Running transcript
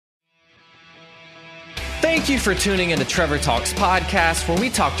Thank you for tuning into Trevor Talks podcast, where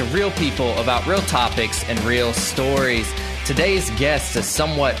we talk to real people about real topics and real stories. Today's guest is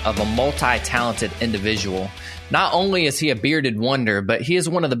somewhat of a multi-talented individual. Not only is he a bearded wonder, but he is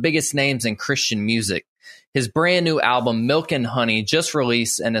one of the biggest names in Christian music. His brand new album, Milk and Honey, just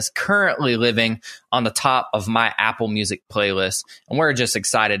released and is currently living on the top of my Apple Music playlist. And we're just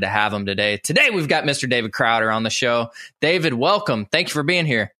excited to have him today. Today, we've got Mr. David Crowder on the show. David, welcome. Thank you for being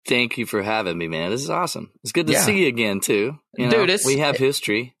here. Thank you for having me, man. This is awesome. It's good to see you again, too. Dude, we have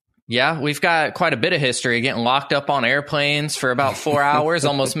history. Yeah, we've got quite a bit of history, getting locked up on airplanes for about 4 hours,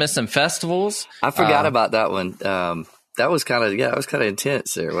 almost missing festivals. I forgot about that one. That was kind of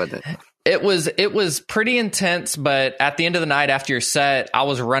intense there, wasn't it? It was pretty intense, but at the end of the night after your set, I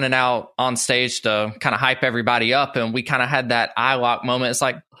was running out on stage to kind of hype everybody up, and we kind of had that eye lock moment. It's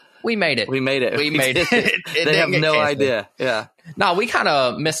like, we made it. We made it. They have no idea. Yeah. No, we kind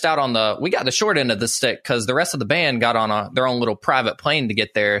of missed out on we got the short end of the stick because the rest of the band got on their own little private plane to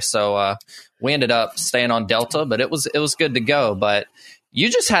get there. So we ended up staying on Delta, but it was good to go. But you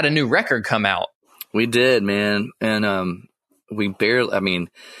just had a new record come out. We did, man. And we barely,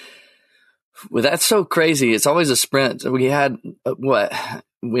 well, that's so crazy. It's always a sprint. We had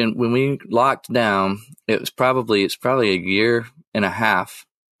when we locked down, it's probably a year and a half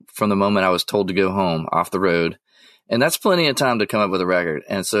from the moment I was told to go home off the road. And that's plenty of time to come up with a record.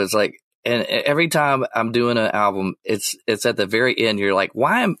 And so it's like, and every time I'm doing an album, it's at the very end. You're like,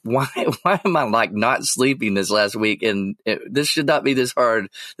 why am I like not sleeping this last week? And this should not be this hard.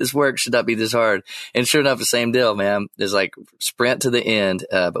 This work should not be this hard. And sure enough, the same deal, man. It's like sprint to the end.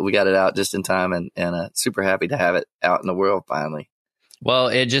 But we got it out just in time, and super happy to have it out in the world finally. Well,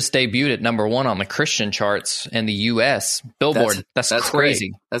 it just debuted at number 1 on the Christian charts in the U.S. Billboard. That's crazy.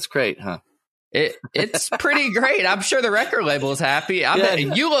 Great. That's great, huh? It's pretty great. I'm sure the record label is happy.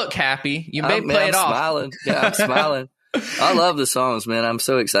 You look happy. You may play it off. Smiling. Yeah, I'm smiling. I love the songs, man. I'm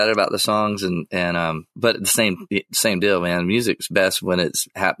so excited about the songs, and but the same deal, man. Music's best when it's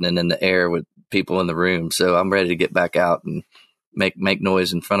happening in the air with people in the room. So I'm ready to get back out and make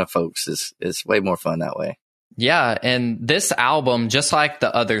noise in front of folks. It's way more fun that way. Yeah, and this album, just like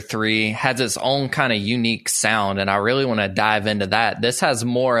the other 3, has its own kind of unique sound, and I really want to dive into that. This has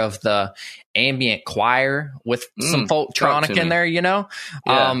more of the ambient choir with some folktronic in there, you know?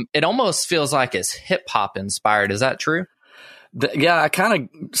 Yeah. It almost feels like it's hip-hop inspired. Is that true? Yeah, I kind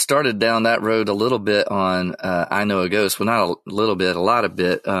of started down that road a little bit on I Know a Ghost. Well, not a little bit, a lot of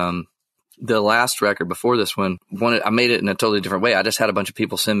bit. The last record before this one, I made it in a totally different way. I just had a bunch of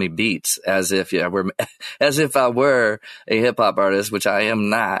people send me beats as if I were a hip hop artist, which I am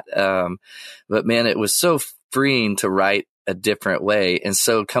not. But man, it was so freeing to write a different way. And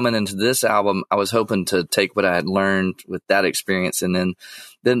so coming into this album, I was hoping to take what I had learned with that experience and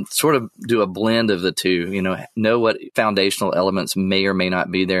then sort of do a blend of the two, know what foundational elements may or may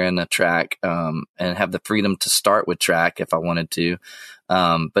not be there in the track, and have the freedom to start with track if I wanted to.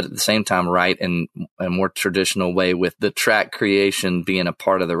 But at the same time, write in a more traditional way with the track creation being a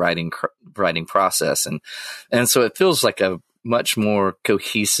part of the writing process. And so it feels like a much more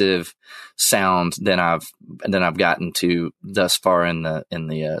cohesive sound than I've gotten to thus far in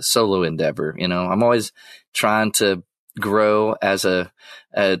the solo endeavor. I'm always trying to grow as a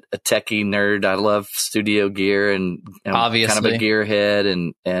techie nerd. I love studio gear and obviously kind of a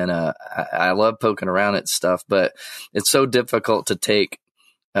gearhead and I love poking around at stuff, but it's so difficult to take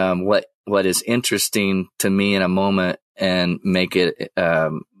what is interesting to me in a moment and make it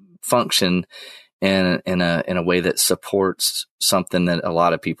function in a way that supports something that a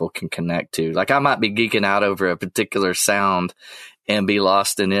lot of people can connect to. Like I might be geeking out over a particular sound and be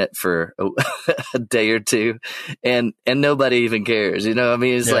lost in it for a day or two, and nobody even cares.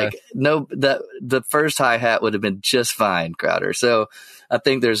 It's like the first hi-hat would have been just fine, Crowder. So I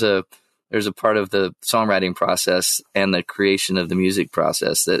think there's a part of the songwriting process and the creation of the music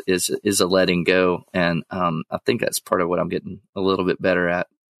process that is a letting go, and I think that's part of what I'm getting a little bit better at.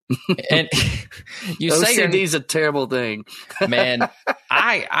 And you say OCD's a terrible thing, man.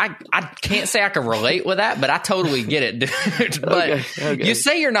 I can't say I can relate with that, but I totally get it, dude. But okay. You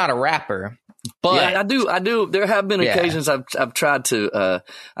say you're not a rapper, but yeah, I do. There have been occasions I've tried to.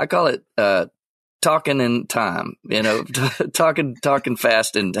 I call it talking in time, talking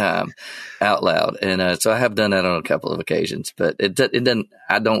fast in time out loud. And so I have done that on a couple of occasions, but it doesn't,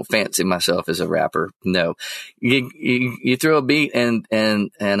 I don't fancy myself as a rapper. No, you throw a beat and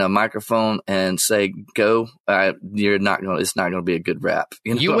a microphone and say, go, it's not going to be a good rap.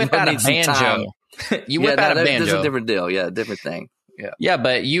 You whip out a banjo. You whip out a banjo. That's a different deal. Yeah. Different thing. Yeah,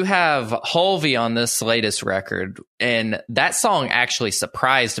 but you have Holvey on this latest record, and that song actually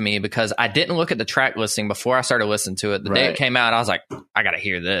surprised me because I didn't look at the track listing before I started listening to it. The day it came out, I was like, I got to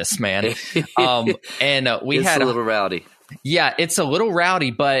hear this, man. And it's a little rowdy. Yeah, it's a little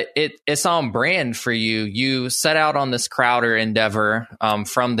rowdy, but it's on brand for you. You set out on this Crowder endeavor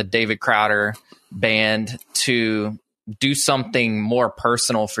from the David Crowder band to do something more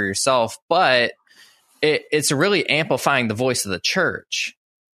personal for yourself, but it's really amplifying the voice of the church.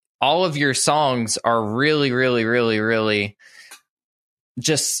 All of your songs are really, really, really, really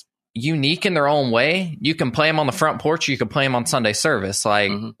just unique in their own way. You can play them on the front porch. You can play them on Sunday service.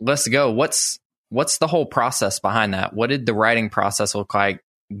 Like, let's go. What's the whole process behind that? What did the writing process look like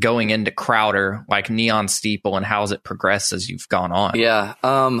going into Crowder, like Neon Steeple, and how has it progressed as you've gone on? Yeah.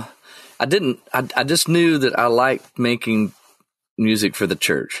 I just knew that I liked making music for the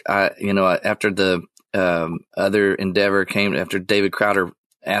church. After the other endeavor came, after David Crowder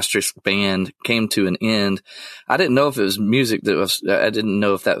Asterisk Band came to an end, I didn't know if it was music I didn't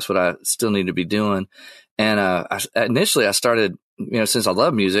know if that was what I still needed to be doing. And initially I started, since I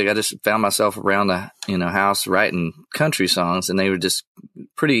love music, I just found myself around the house writing country songs, and they were just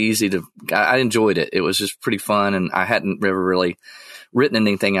pretty easy I enjoyed it. It was just pretty fun, and I hadn't ever really written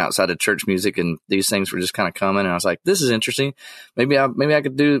anything outside of church music, and these things were just kind of coming, and I was like, this is interesting. Maybe I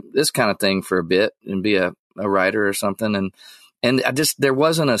could do this kind of thing for a bit and be a writer or something. And there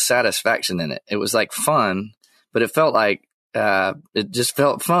wasn't a satisfaction in it. It was like fun, but it felt like, it just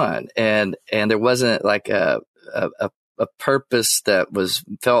felt fun. And there wasn't like a purpose that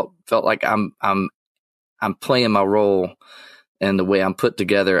felt like I'm playing my role. And the way I'm put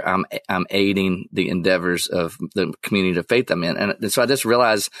together, I'm aiding the endeavors of the community of faith I'm in. And so I just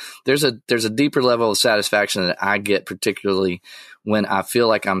realized there's a deeper level of satisfaction that I get, particularly when I feel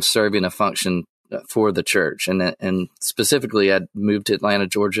like I'm serving a function for the church. And specifically, I moved to Atlanta,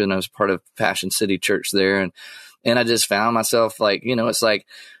 Georgia, and I was part of Passion City Church there. And I just found myself like, it's like,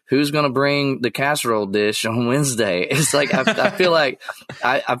 who's going to bring the casserole dish on Wednesday? It's like, I feel like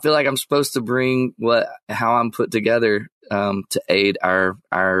I'm supposed to bring how I'm put together to aid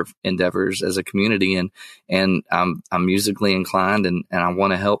our endeavors as a community, and I'm musically inclined, and I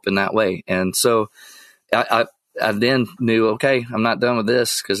want to help in that way. And so I then knew, okay, I'm not done with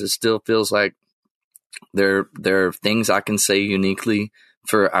this, because it still feels like there are things I can say uniquely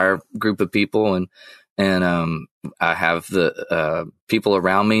for our group of people, and I have the people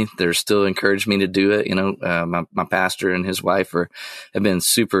around me that are still encourage me to do it. My pastor and his wife have been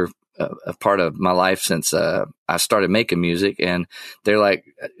super a part of my life since I started making music, and they're like,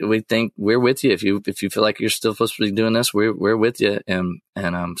 we think we're with you if you feel like you're still supposed to be doing this, we're with you, and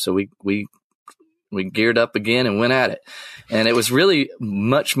so we geared up again and went at it, and it was really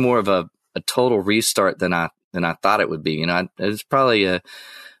much more of a total restart than I thought it would be. It was probably a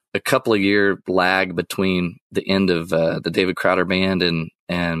couple of year lag between the end of the David Crowder Band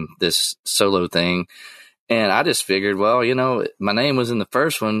and this solo thing. And I just figured, well, my name was in the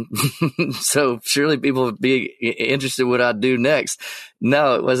first one, so surely people would be interested in what I'd do next.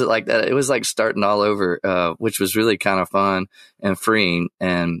 No, it wasn't like that. It was like starting all over, which was really kind of fun and freeing.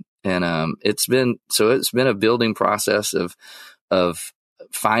 And it's been a building process of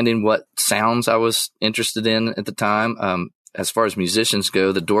finding what sounds I was interested in at the time. As far as musicians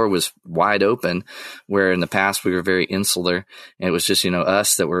go, the door was wide open, where in the past we were very insular, and it was just,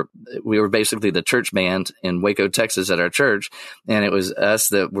 us we were basically the church band in Waco, Texas at our church. And it was us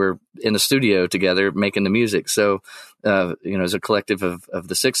that were in the studio together making the music. So, as a collective of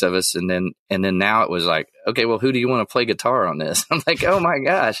the six of us. And then now it was like, okay, well, who do you want to play guitar on this? I'm like, oh my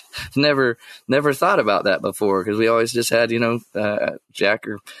gosh, never thought about that before. Cause we always just had, Jack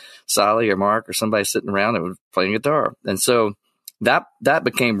or Sally or Mark or somebody sitting around that was playing guitar. And so that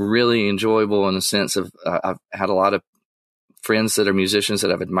became really enjoyable in the sense of, I've had a lot of friends that are musicians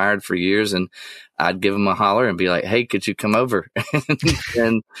that I've admired for years, and I'd give them a holler and be like, hey, could you come over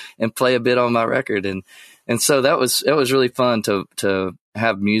and play a bit on my record? And so that was really fun to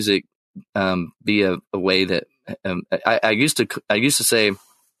have music, be a way that, I used to say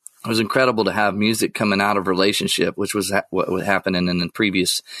it was incredible to have music coming out of relationship, which was what was happening in the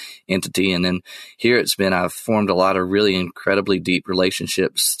previous entity. And then here I've formed a lot of really incredibly deep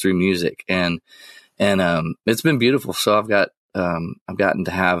relationships through music, and it's been beautiful. So I've gotten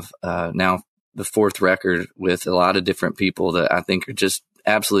to have, now the fourth record with a lot of different people that I think are just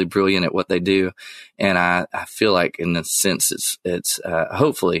absolutely brilliant at what they do. And I feel like in a sense it's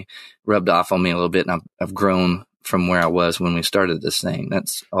hopefully rubbed off on me a little bit, and I've grown from where I was when we started this thing.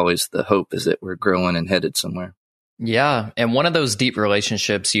 That's always the hope, is that we're growing and headed somewhere. Yeah. And one of those deep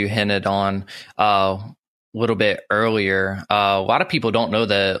relationships you hinted on, little bit earlier, a lot of people don't know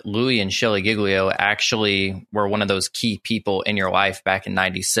that Louie and Shelly Giglio actually were one of those key people in your life back in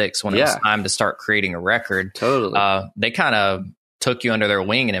 '96 when it was time to start creating a record. Totally. They kind of took you under their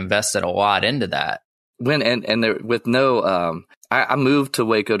wing and invested a lot into that. I moved to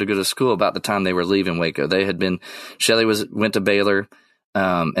Waco to go to school about the time they were leaving Waco. Shelly went to Baylor,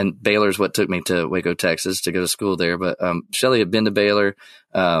 and Baylor's what took me to Waco, Texas to go to school there. But Shelly had been to Baylor.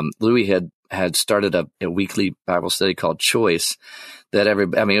 Louie had started a weekly Bible study called Choice that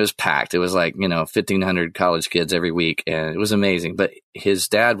it was packed. It was like, 1,500 college kids every week, and it was amazing. But his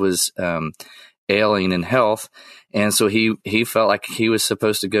dad was ailing in health, and so he felt like he was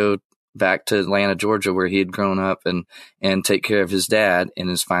supposed to go back to Atlanta, Georgia, where he had grown up and take care of his dad in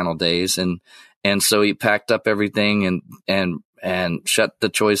his final days. And so he packed up everything and shut the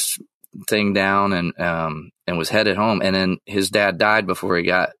Choice thing down and was headed home. And then his dad died before he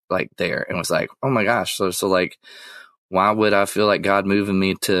got there, and was like, oh my gosh. So like, why would I feel like God moving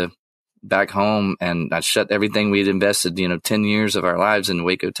me to back home? And I shut everything we'd invested, 10 years of our lives in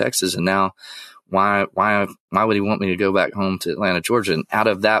Waco, Texas. And now why would he want me to go back home to Atlanta, Georgia? And out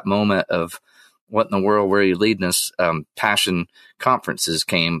of that moment of what in the world, where are you leading us? Passion conferences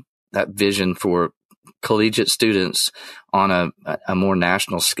came, that vision for collegiate students on a more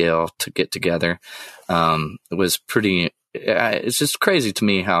national scale to get together. It was pretty, it's just crazy to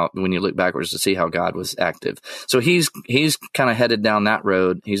me how, when you look backwards, to see how God was active. So he's kind of headed down that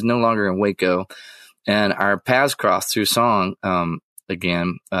road. He's no longer in Waco, and our paths crossed through song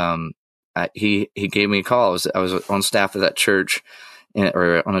again. He gave me a call. I was on staff of that church,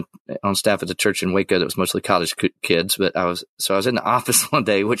 or on staff at the church in Waco that was mostly college kids. But I was in the office one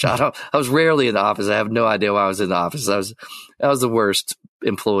day, which I was rarely in the office. I have no idea why I was in the office. I was the worst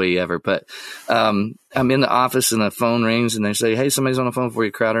employee ever. But I'm in the office, and the phone rings, and they say, "Hey, somebody's on the phone for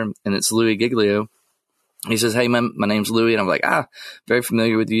you, Crowder," and it's Louie Giglio. He says, "Hey, my name's Louie," and I'm like, very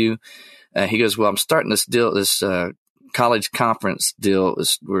familiar with you. He goes, "Well, I'm starting this deal, this college conference deal.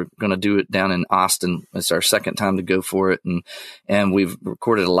 We're going to do it down in Austin. It's our second time to go for it. And we've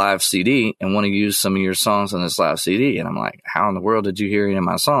recorded a live CD and want to use some of your songs on this live CD." And I'm like, "How in the world did you hear any of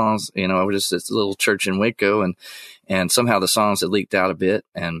my songs?" We're just this little church in Waco, and somehow the songs had leaked out a bit.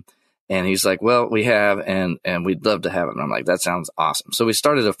 And he's like, "Well, we have, and we'd love to have it." And I'm like, "That sounds awesome." So we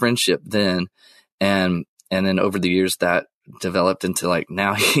started a friendship then. And then over the years that developed into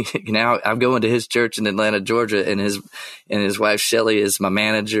now I'm going to his church in Atlanta, Georgia, and his wife Shelly is my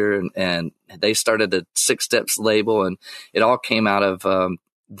manager, and they started a Six Steps label, and it all came out of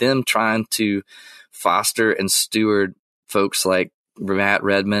them trying to foster and steward folks like Matt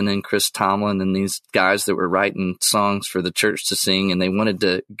Redman and Chris Tomlin and these guys that were writing songs for the church to sing, and they wanted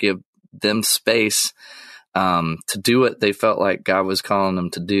to give them space to do what they felt like God was calling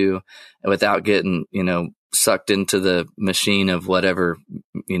them to do without getting sucked into the machine of whatever,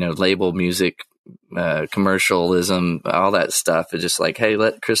 label music, commercialism, all that stuff. It's just like, hey,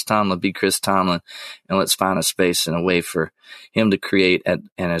 let Chris Tomlin be Chris Tomlin, and let's find a space and a way for him to create and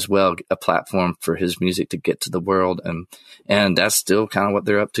as well a platform for his music to get to the world. And that's still kind of what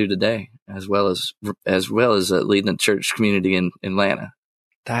they're up to today, as well as leading the church community in Atlanta.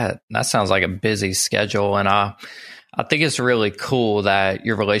 That sounds like a busy schedule. And I think it's really cool that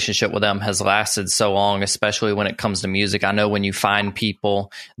your relationship with them has lasted so long, especially when it comes to music. I know when you find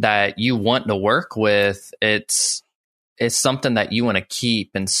people that you want to work with, it's something that you want to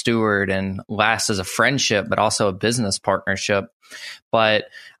keep and steward and last as a friendship, but also a business partnership. But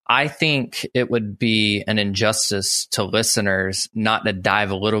I think it would be an injustice to listeners not to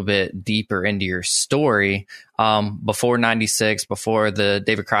dive a little bit deeper into your story. Before '96, before the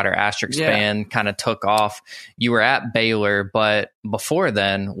David Crowder Asterix band kind of took off, you were at Baylor. But before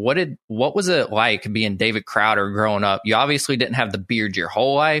then, what was it like being David Crowder growing up? You obviously didn't have the beard your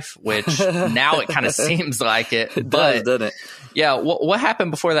whole life, which now it kind of seems like it. It does, doesn't it? Yeah. What happened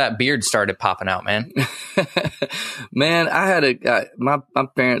before that beard started popping out, man? Man, I had my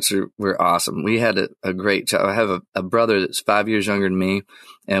parents were awesome. We had a great child. I have a brother that's 5 years younger than me,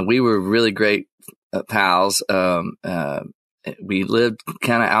 and we were really great pals. We lived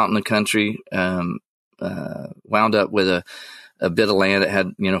kind of out in the country, wound up with a bit of land that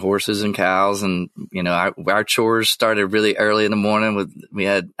had, horses and cows, and, our chores started really early in the morning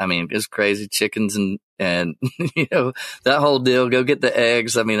it was crazy, chickens and that whole deal, go get the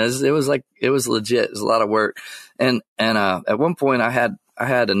eggs. It was legit. It was a lot of work. And at one point I had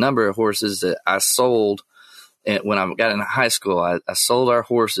a number of horses that I sold. And when I got into high school, I sold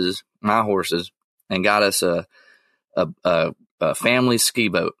my horses, and got us a a family ski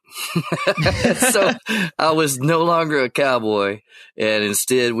boat. So I was no longer a cowboy, and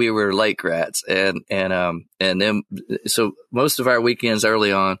instead we were lake rats. And then, so most of our weekends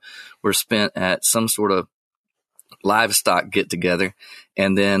early on were spent at some sort of livestock get together.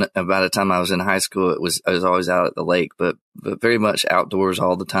 And then by the time I was in high school, I was always out at the lake, but very much outdoors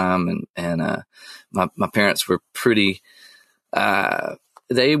all the time. And my parents were pretty, they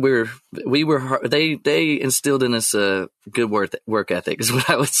instilled in us a good work ethic is what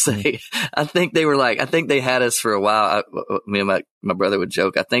I would say. I think they had us for a while. Me and my brother would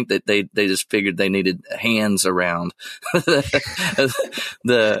joke. I think that they just figured they needed hands around the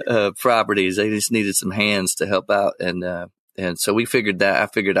properties. They just needed some hands to help out. And so we figured that. I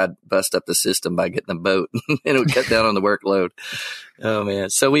figured I'd bust up the system by getting a boat and it would cut down on the workload. Oh man.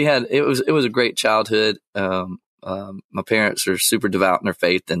 So it was a great childhood. My parents are super devout in their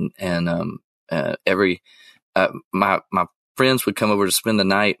faith, and my friends would come over to spend the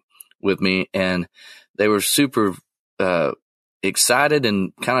night with me, and they were super excited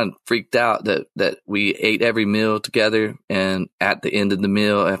and kind of freaked out that we ate every meal together. And at the end of the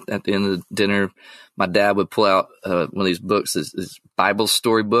meal, at the end of the dinner, my dad would pull out one of these books, these Bible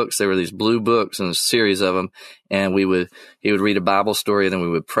story books. There were these blue books and a series of them, and he would read a Bible story, and then we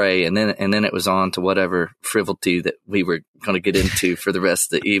would pray, and then it was on to whatever frivolity that we were going to get into for the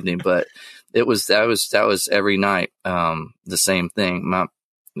rest of the evening. But that was every night the same thing. My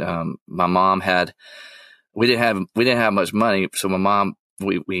mom had. We didn't have much money, so my mom,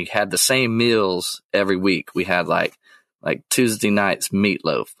 we had the same meals every week. We had like Tuesday nights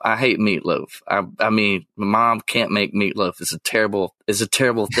meatloaf. I hate meatloaf. I mean, my mom can't make meatloaf. It's a terrible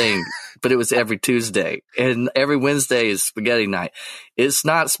thing. But it was every Tuesday, and every Wednesday is spaghetti night. It's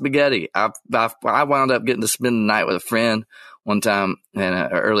not spaghetti. I wound up getting to spend the night with a friend one time and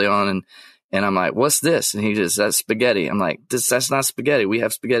early on, and I'm like, what's this? And he goes, that's spaghetti. I'm like, that's not spaghetti. We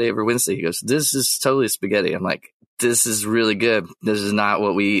have spaghetti every Wednesday. He goes, this is totally spaghetti. I'm like, this is really good. This is not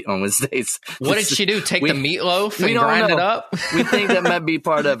what we eat on Wednesdays. What did she do? Take the meatloaf and grind it up? We think that might be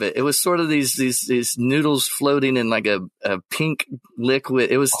part of it. It was sort of these noodles floating in like a pink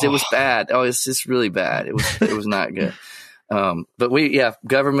liquid. It was bad. Oh, it's just really bad. It was not good. But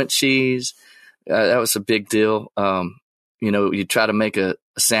government cheese. That was a big deal. You try to make a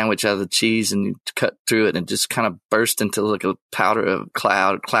sandwich out of the cheese, and you cut through it and it just kind of burst into like a powder of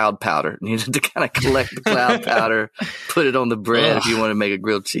cloud powder. And you had to kind of collect the cloud powder, put it on the bread if you want to make a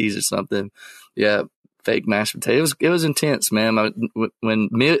grilled cheese or something. Yeah. Fake mashed potatoes. It was intense, man. When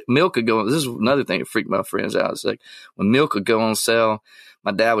milk could go on, this is another thing that freaked my friends out. It's like when milk would go on sale,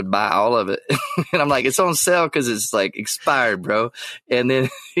 my dad would buy all of it. And I'm like, it's on sale because it's like expired, bro. And then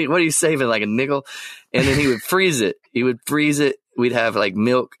what are you saving? Like a nickel? And then he would freeze it. We'd have like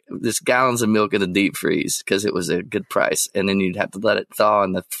milk, just gallons of milk in the deep freeze because it was a good price. And then you'd have to let it thaw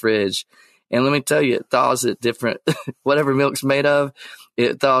in the fridge. And let me tell you, it thaws at different, whatever milk's made of,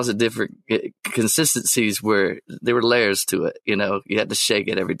 it thaws at different consistencies where there were layers to it. You had to shake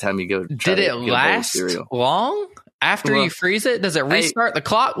it every time you go. Did it last long? After you freeze it, does it restart the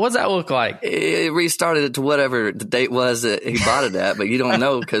clock? What does that look like? It restarted it to whatever the date was that he bought it at, but you don't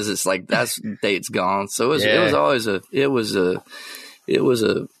know because it's like that's date's gone. So it was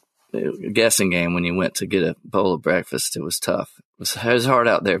a guessing game when you went to get a bowl of breakfast. It was tough. It was hard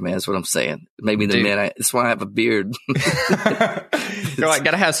out there, man. That's what I'm saying. Maybe that's why I have a beard. You're like,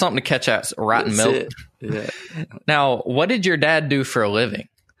 gotta have something to catch that rotten milk. Yeah. Now, what did your dad do for a living?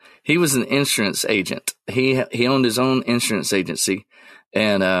 He was an insurance agent. He owned his own insurance agency,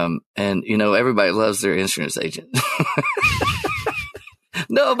 and everybody loves their insurance agent.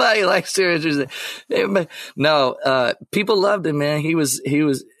 Nobody likes their insurance agent. No, people loved him, man. He was.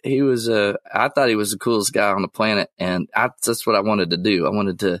 I thought he was the coolest guy on the planet, and that's what I wanted to do.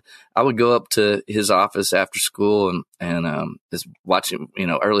 I would go up to his office after school and just watching,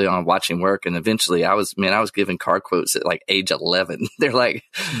 early on watching work. And eventually I was giving car quotes at like age 11. They're like,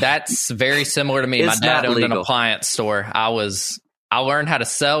 that's very similar to me. My dad owned an appliance store. I learned how to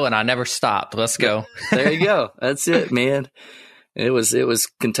sell and I never stopped. Let's go. There you go. That's it, man. It was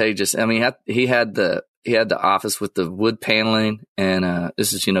contagious. I mean, he had the office with the wood paneling, and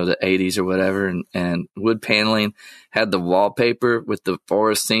this is the 80s or whatever, and wood paneling, had the wallpaper with the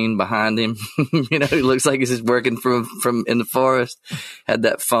forest scene behind him. He looks like he's just working from in the forest. Had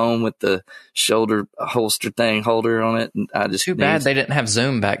that phone with the shoulder holster thing holder on it. And I just too bad they didn't have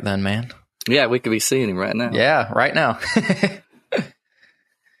Zoom back then, man. Yeah, we could be seeing him right now. Yeah, right now.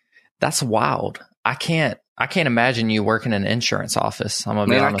 That's wild. I can't imagine you working in an insurance office. I'm gonna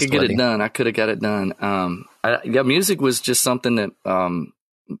be honest with you. I could get it done. I could have got it done. Music was just something that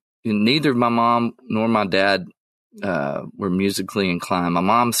neither my mom nor my dad were musically inclined. My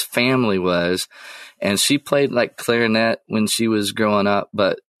mom's family was, and she played like clarinet when she was growing up,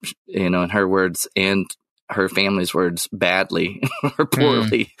 but in her words and her family's words, badly or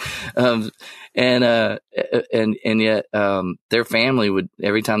poorly. And yet, their family would,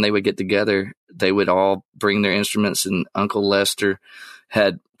 every time they would get together, they would all bring their instruments, and Uncle Lester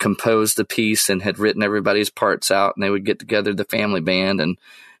had composed the piece and had written everybody's parts out, and they would get together, the family band, and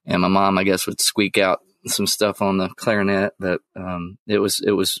my mom, I guess, would squeak out some stuff on the clarinet. But it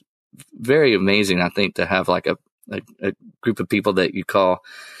was very amazing, I think, to have like a group of people that you call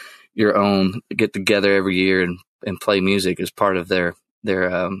your own get together every year and play music as part of their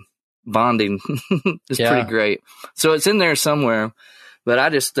bonding. It's pretty great. So it's in there somewhere, but I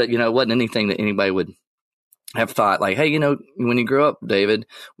just, it wasn't anything that anybody would have thought like, hey, when you grow up, David,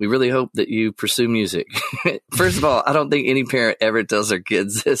 we really hope that you pursue music. First of all, I don't think any parent ever tells their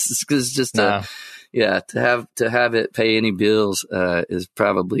kids this, because it's just to have it pay any bills is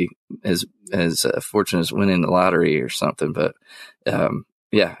probably as fortunate as winning the lottery or something. But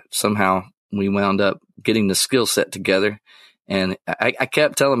somehow we wound up getting the skill set together. And I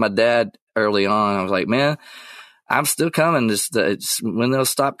kept telling my dad early on, I was like, man, I'm still coming. It's when they'll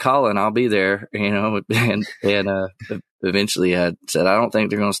stop calling, I'll be there, and eventually I said, I don't think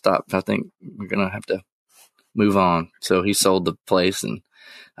they're going to stop. I think we're going to have to move on. So he sold the place, and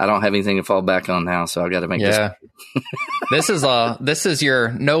I don't have anything to fall back on now. So I got to make this. This is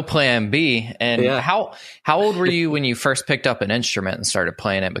your no plan B. And how old were you when you first picked up an instrument and started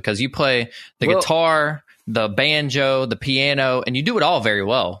playing it? Because you play the guitar, the banjo, the piano, and you do it all very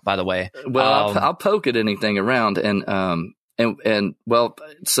well, by the way. Well, I'll poke at anything around. And well,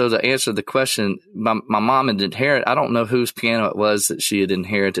 so to answer the question, my mom had inherited, I don't know whose piano it was that she had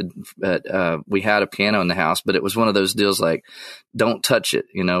inherited, but we had a piano in the house, but it was one of those deals like, don't touch it.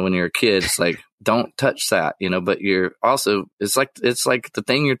 When you're a kid, it's like, don't touch that, but you're also, it's like the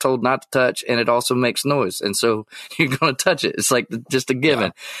thing you're told not to touch, and it also makes noise. And so you're going to touch it. It's like just a given.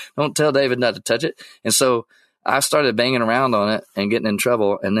 Yeah. Don't tell David not to touch it. And so I started banging around on it and getting in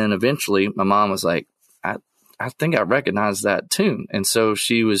trouble. And then eventually my mom was like, I think I recognize that tune. And so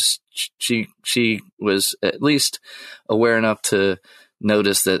she was at least aware enough to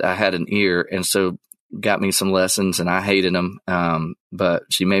notice that I had an ear. And so got me some lessons, and I hated them. But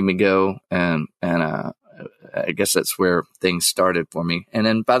she made me go, and I guess that's where things started for me. And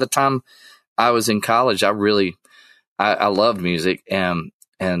then by the time I was in college, I loved music,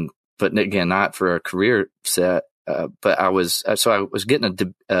 but again, not for a career set. But I was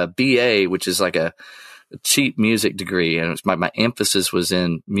getting a BA, which is like a cheap music degrey, and it was my emphasis was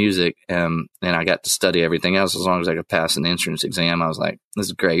in music, and I got to study everything else as long as I could pass an entrance exam. I was like, this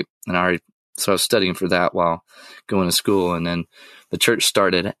is great. And so I was studying for that while going to school, and then the church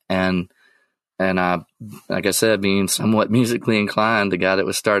started, and I, like I said, being somewhat musically inclined, the guy that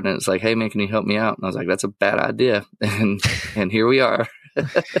was starting it was like, hey man, can you help me out? And I was like, that's a bad idea. And here we are.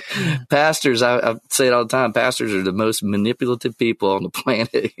 Pastors, I say it all the time, pastors are the most manipulative people on the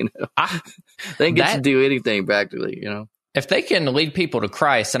planet. They get to do anything practically, If they can lead people to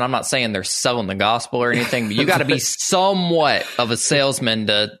Christ, and I'm not saying they're selling the gospel or anything, but you got to be somewhat of a salesman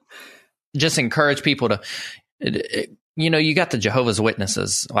to just encourage people to, you got the Jehovah's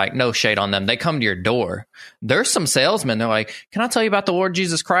Witnesses, like no shade on them. They come to your door. There's some salesmen. They're like, can I tell you about the Lord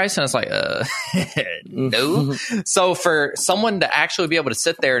Jesus Christ? And it's like, no. So for someone to actually be able to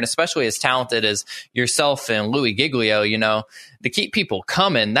sit there, and especially as talented as yourself and Louis Giglio, to keep people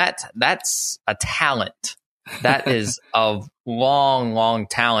coming, that's a talent. That is a long, long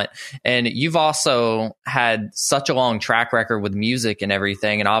talent. And you've also had such a long track record with music and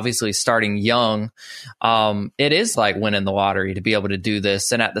everything. And obviously starting young, it is like winning the lottery to be able to do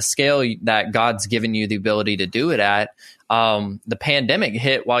this. And at the scale that God's given you the ability to do it at, the pandemic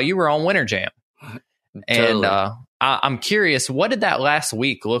hit while you were on Winter Jam. Totally. And I'm curious, what did that last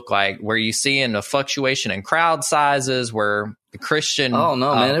week look like? Were you seeing a fluctuation in crowd sizes? Were the Christian? Oh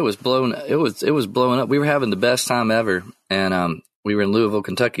no, man! It was blowing. It was blowing up. We were having the best time ever, and we were in Louisville,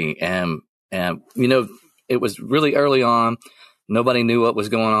 Kentucky, and it was really early on. Nobody knew what was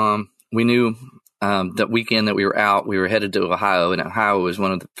going on. We knew that weekend that we were out, we were headed to Ohio, and Ohio was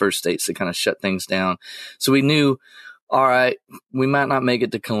one of the first states to kind of shut things down. So we knew, all right, we might not make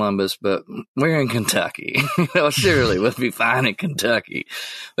it to Columbus, but we're in Kentucky. Surely we'll be fine in Kentucky.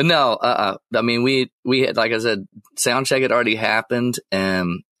 But no, I mean, we had, like I said, sound check had already happened,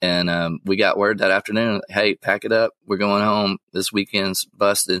 and we got word that afternoon, hey, pack it up. We're going home. This weekend's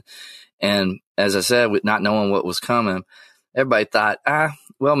busted. And as I said, with not knowing what was coming, everybody thought,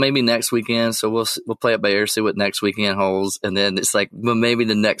 well, maybe next weekend. So we'll play it by ear, see what next weekend holds. And then it's like, well, maybe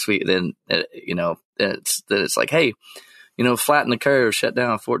the next week, then, it's like, hey, flatten the curve, shut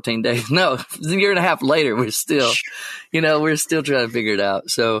down 14 days. No, a year and a half later, we're still trying to figure it out.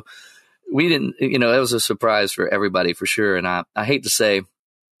 So we didn't, it was a surprise for everybody for sure. And I hate to say,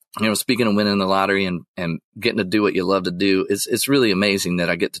 speaking of winning the lottery and getting to do what you love to do, it's really amazing that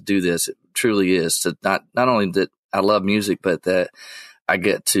I get to do this. It truly is. To not only that I love music, but that I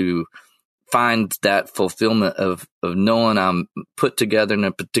get to find that fulfillment of knowing I'm put together in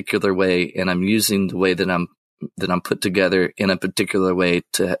a particular way, and I'm using the way that I'm put together in a particular way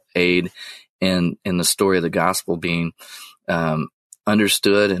to aid in the story of the gospel being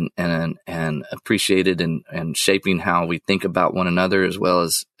understood and appreciated and shaping how we think about one another as well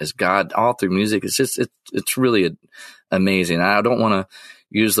as God all through music. It's really amazing. I don't want to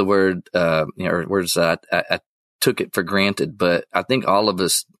use the word or words that I took it for granted, but I think all of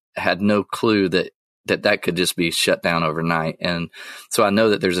us had no clue that could just be shut down overnight. And so I know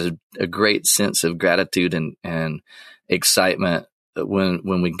that there's a great sense of gratitude and excitement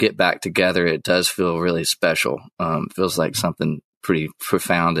when we get back together. It does feel really special. Feels like something pretty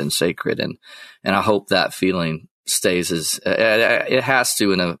profound and sacred. And I hope that feeling stays as it has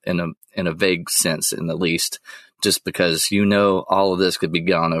to in a vague sense, in the least, just because, all of this could be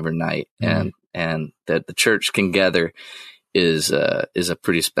gone overnight. Mm-hmm. And that the church can gather is a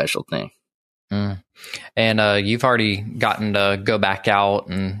pretty special thing. Mm. And you've already gotten to go back out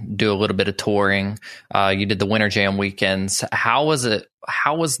and do a little bit of touring. You did the Winter Jam weekends. How was it?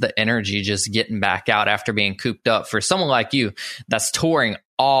 How was the energy just getting back out after being cooped up? For someone like you that's touring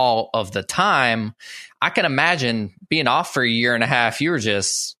all of the time, I can imagine being off for a year and a half. You were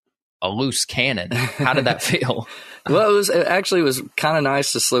just a loose cannon. How did that feel? Well, it was kind of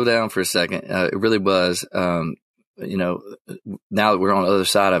nice to slow down for a second. It really was. Now that we're on the other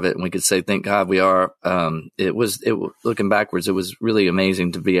side of it and we could say, thank God we are, looking backwards, it was really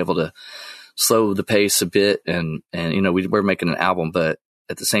amazing to be able to slow the pace a bit. And we were making an album, but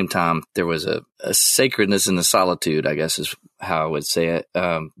at the same time, there was a sacredness in the solitude, I guess is how I would say it.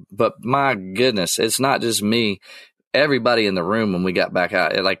 But my goodness, it's not just me. Everybody in the room when we got back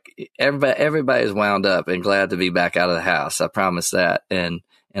out, everybody is wound up and glad to be back out of the house. I promise that. And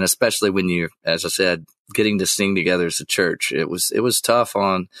especially when you, as I said, getting to sing together as a church, it was tough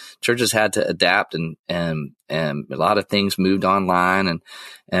on churches, had to adapt and a lot of things moved online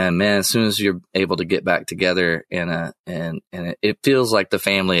and man, as soon as you're able to get back together and it feels like the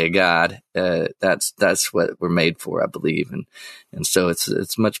family of God, that's what we're made for, I believe. And so it's a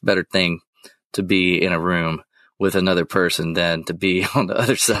much better thing to be in a room with another person than to be on the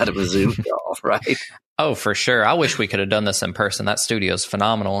other side of a Zoom call, right? Oh, for sure. I wish we could have done this in person. That studio is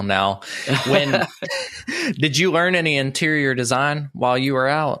phenomenal. Now, did you learn any interior design while you were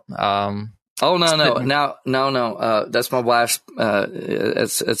out? No. That's my wife's.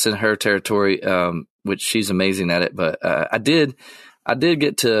 It's in her territory, which she's amazing at it. But I did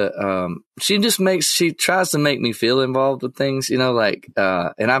get to. She tries to make me feel involved with things, and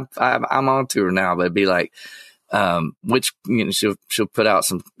I'm on to her now, but it'd be like. She'll put out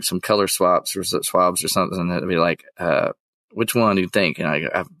some color swabs or something, and it'll be like, which one do you think? And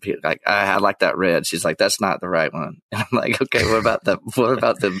I like that red. She's like, that's not the right one. And I'm like, okay, what about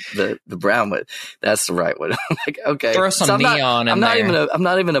the brown one? That's the right one. I'm like, okay, throw some neon in there. I'm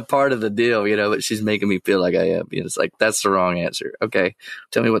not even a part of the deal, but she's making me feel like I am. It's like, that's the wrong answer. Okay,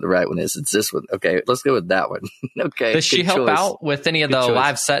 tell me what the right one is. It's this one. Okay, let's go with that one. Okay. Does she help out with any of the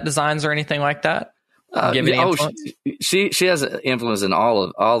live set designs or anything like that? She has an influence in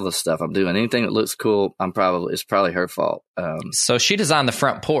all the stuff I'm doing. Anything that looks cool, it's probably her fault. So she designed the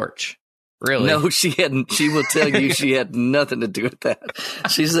front porch. Really? No, she hadn't. She will tell you she had nothing to do with that.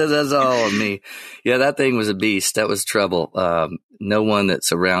 She says that's all on me. Yeah, that thing was a beast. That was trouble. No one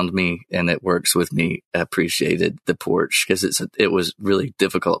that's around me and that works with me appreciated the porch because it was really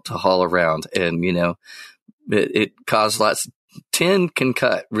difficult to haul around, and it caused lots. Tin can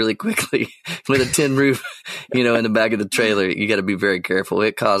cut really quickly with a tin roof, in the back of the trailer. You got to be very careful.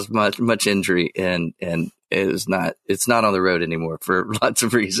 It caused much injury and it's not on the road anymore for lots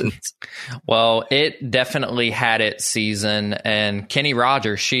of reasons. Well, it definitely had its season, and Kenny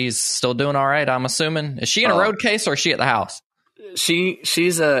Rogers, she's still doing all right, I'm assuming. Is she in a road case or is she at the house?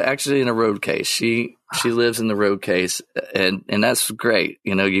 She's actually in a road case. She lives in the road case, and that's great.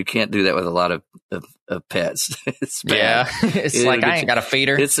 You can't do that with a lot of pets. It's bad. Yeah, it's like I ain't got to feed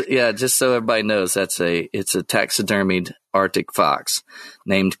her. Just so everybody knows, it's a taxidermied Arctic fox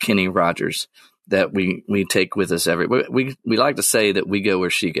named Kenny Rogers that we take with us we like to say that we go where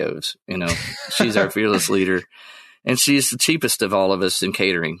she goes. She's our fearless leader. And she's the cheapest of all of us in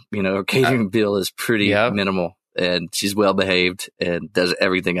catering. You know, her catering bill is pretty minimal, and she's well behaved and does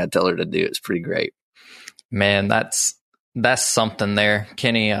everything I tell her to do. It's pretty great. Man, that's something there.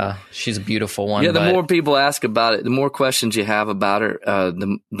 Kenny, she's a beautiful one. Yeah, the more people ask about it, the more questions you have about her,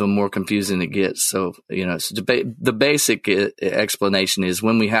 the more confusing it gets. So, you know, the basic explanation is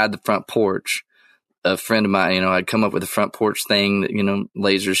when we had the front porch, a friend of mine, you know, I'd come up with a front porch thing that, you know,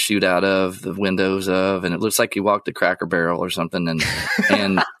 lasers shoot out of the windows of, and it looks like you walked a Cracker Barrel or something.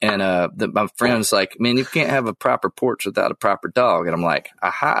 And my friend's like, man, you can't have a proper porch without a proper dog. And I'm like,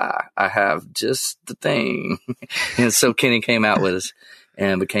 aha, I have just the thing. And so Kenny came out with us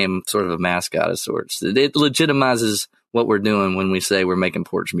and became sort of a mascot of sorts. It legitimizes what we're doing when we say we're making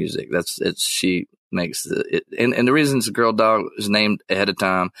porch music. She makes and the reason it's a girl dog is named ahead of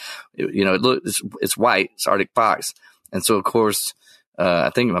time. It's white. It's Arctic Fox. And so of course, I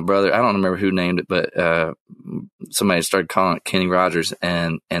think my brother, I don't remember who named it, but, somebody started calling it Kenny Rogers.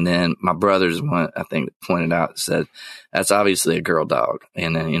 And then my brother's one, I think, pointed out, said, that's obviously a girl dog.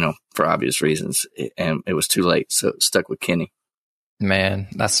 And then, you know, for obvious reasons, and it was too late. So it stuck with Kenny. Man,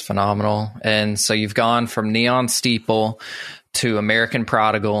 that's phenomenal. And so you've gone from Neon Steeple to American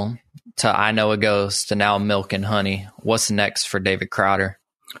Prodigal to I Know a Ghost to now Milk and Honey. What's next for David Crowder?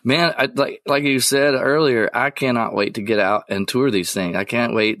 Man, like you said earlier, I cannot wait to get out and tour these things. I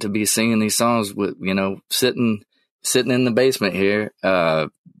can't wait to be singing these songs with, you know, sitting in the basement here,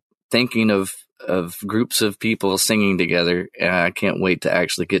 thinking of groups of people singing together. And I can't wait to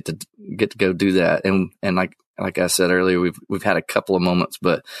actually get to go do that. And like I said earlier, we've had a couple of moments,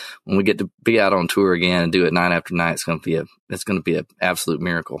 but when we get to be out on tour again and do it night after night, it's going to be an absolute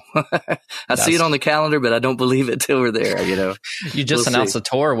miracle. I see it on the calendar, but I don't believe it till we're there. You know, you just announced a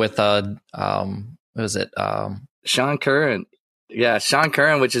tour with Sean Curran. Yeah, Sean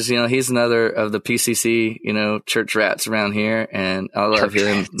Curran, which is, you know, he's another of the PCC, you know, church rats around here, and I love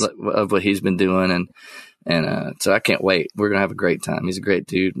him of what he's been doing, and so I can't wait. We're gonna have a great time. He's a great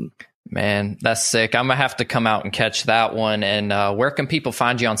dude. Man, that's sick. I'm going to have to come out and catch that one. And where can people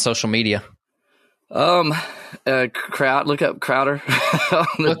find you on social media? Look up Crowder. Look up Crowder.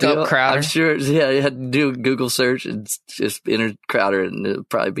 I'm sure. Yeah, you had to do a Google search and just enter Crowder, and it'll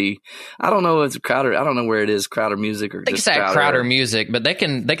probably be. I don't know if it's Crowder. I don't know where it is. Crowder Music or just Crowder. Crowder Music, but they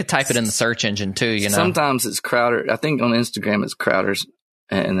could type it in the search engine too. You know, sometimes it's Crowder. I think on Instagram it's Crowder's,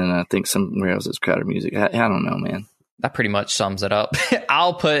 and then I think somewhere else it's Crowder Music. I don't know, man. That pretty much sums it up.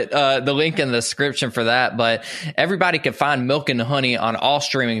 I'll put the link in the description for that, but everybody can find Milk and Honey on all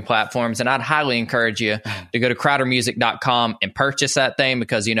streaming platforms, and I'd highly encourage you to go to crowdermusic.com and purchase that thing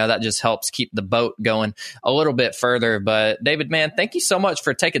because, you know, that just helps keep the boat going a little bit further. But David, man, thank you so much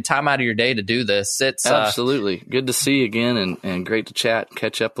for taking time out of your day to do this. It's absolutely good to see you again and great to chat,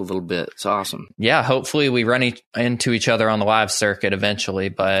 catch up a little bit. It's awesome. Yeah, hopefully we run into each other on the live circuit eventually,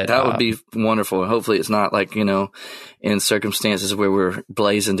 but that would be wonderful. And hopefully it's not like, you know, in circumstances where we're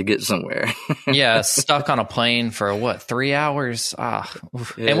blazing to get somewhere. Yeah, stuck on a plane for 3 hours? Yeah,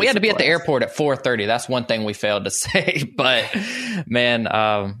 and we had to be at the airport at 4:30. That's one thing we failed to say. But man,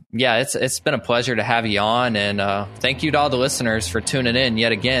 yeah, it's been a pleasure to have you on, and thank you to all the listeners for tuning in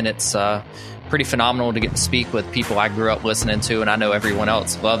yet again. It's pretty phenomenal to get to speak with people I grew up listening to, and I know everyone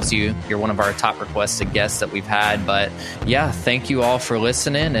else loves you. You're one of our top requested guests that we've had. But yeah, thank you all for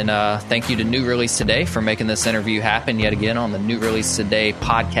listening, and thank you to New Release Today for making this interview happen yet again on the New Release Today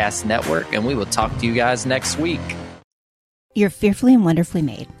podcast network, and we will talk to you guys next week. You're fearfully and wonderfully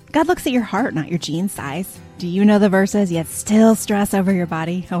made. God looks at your heart, not your jean size. Do you know the verses, yet still stress over your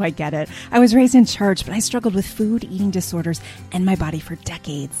body? Oh, I get it. I was raised in church, but I struggled with food, eating disorders, and my body for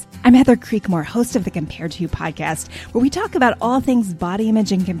decades. I'm Heather Creekmore, host of the Compared to You podcast, where we talk about all things body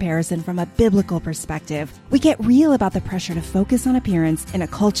image and comparison from a biblical perspective. We get real about the pressure to focus on appearance in a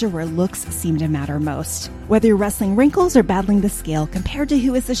culture where looks seem to matter most. Whether you're wrestling wrinkles or battling the scale, Compared to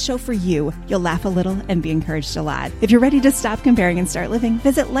You is the show for you. You'll laugh a little and be encouraged a lot. If you're ready to stop comparing and start living,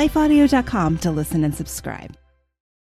 visit lifeaudio.com to listen and subscribe.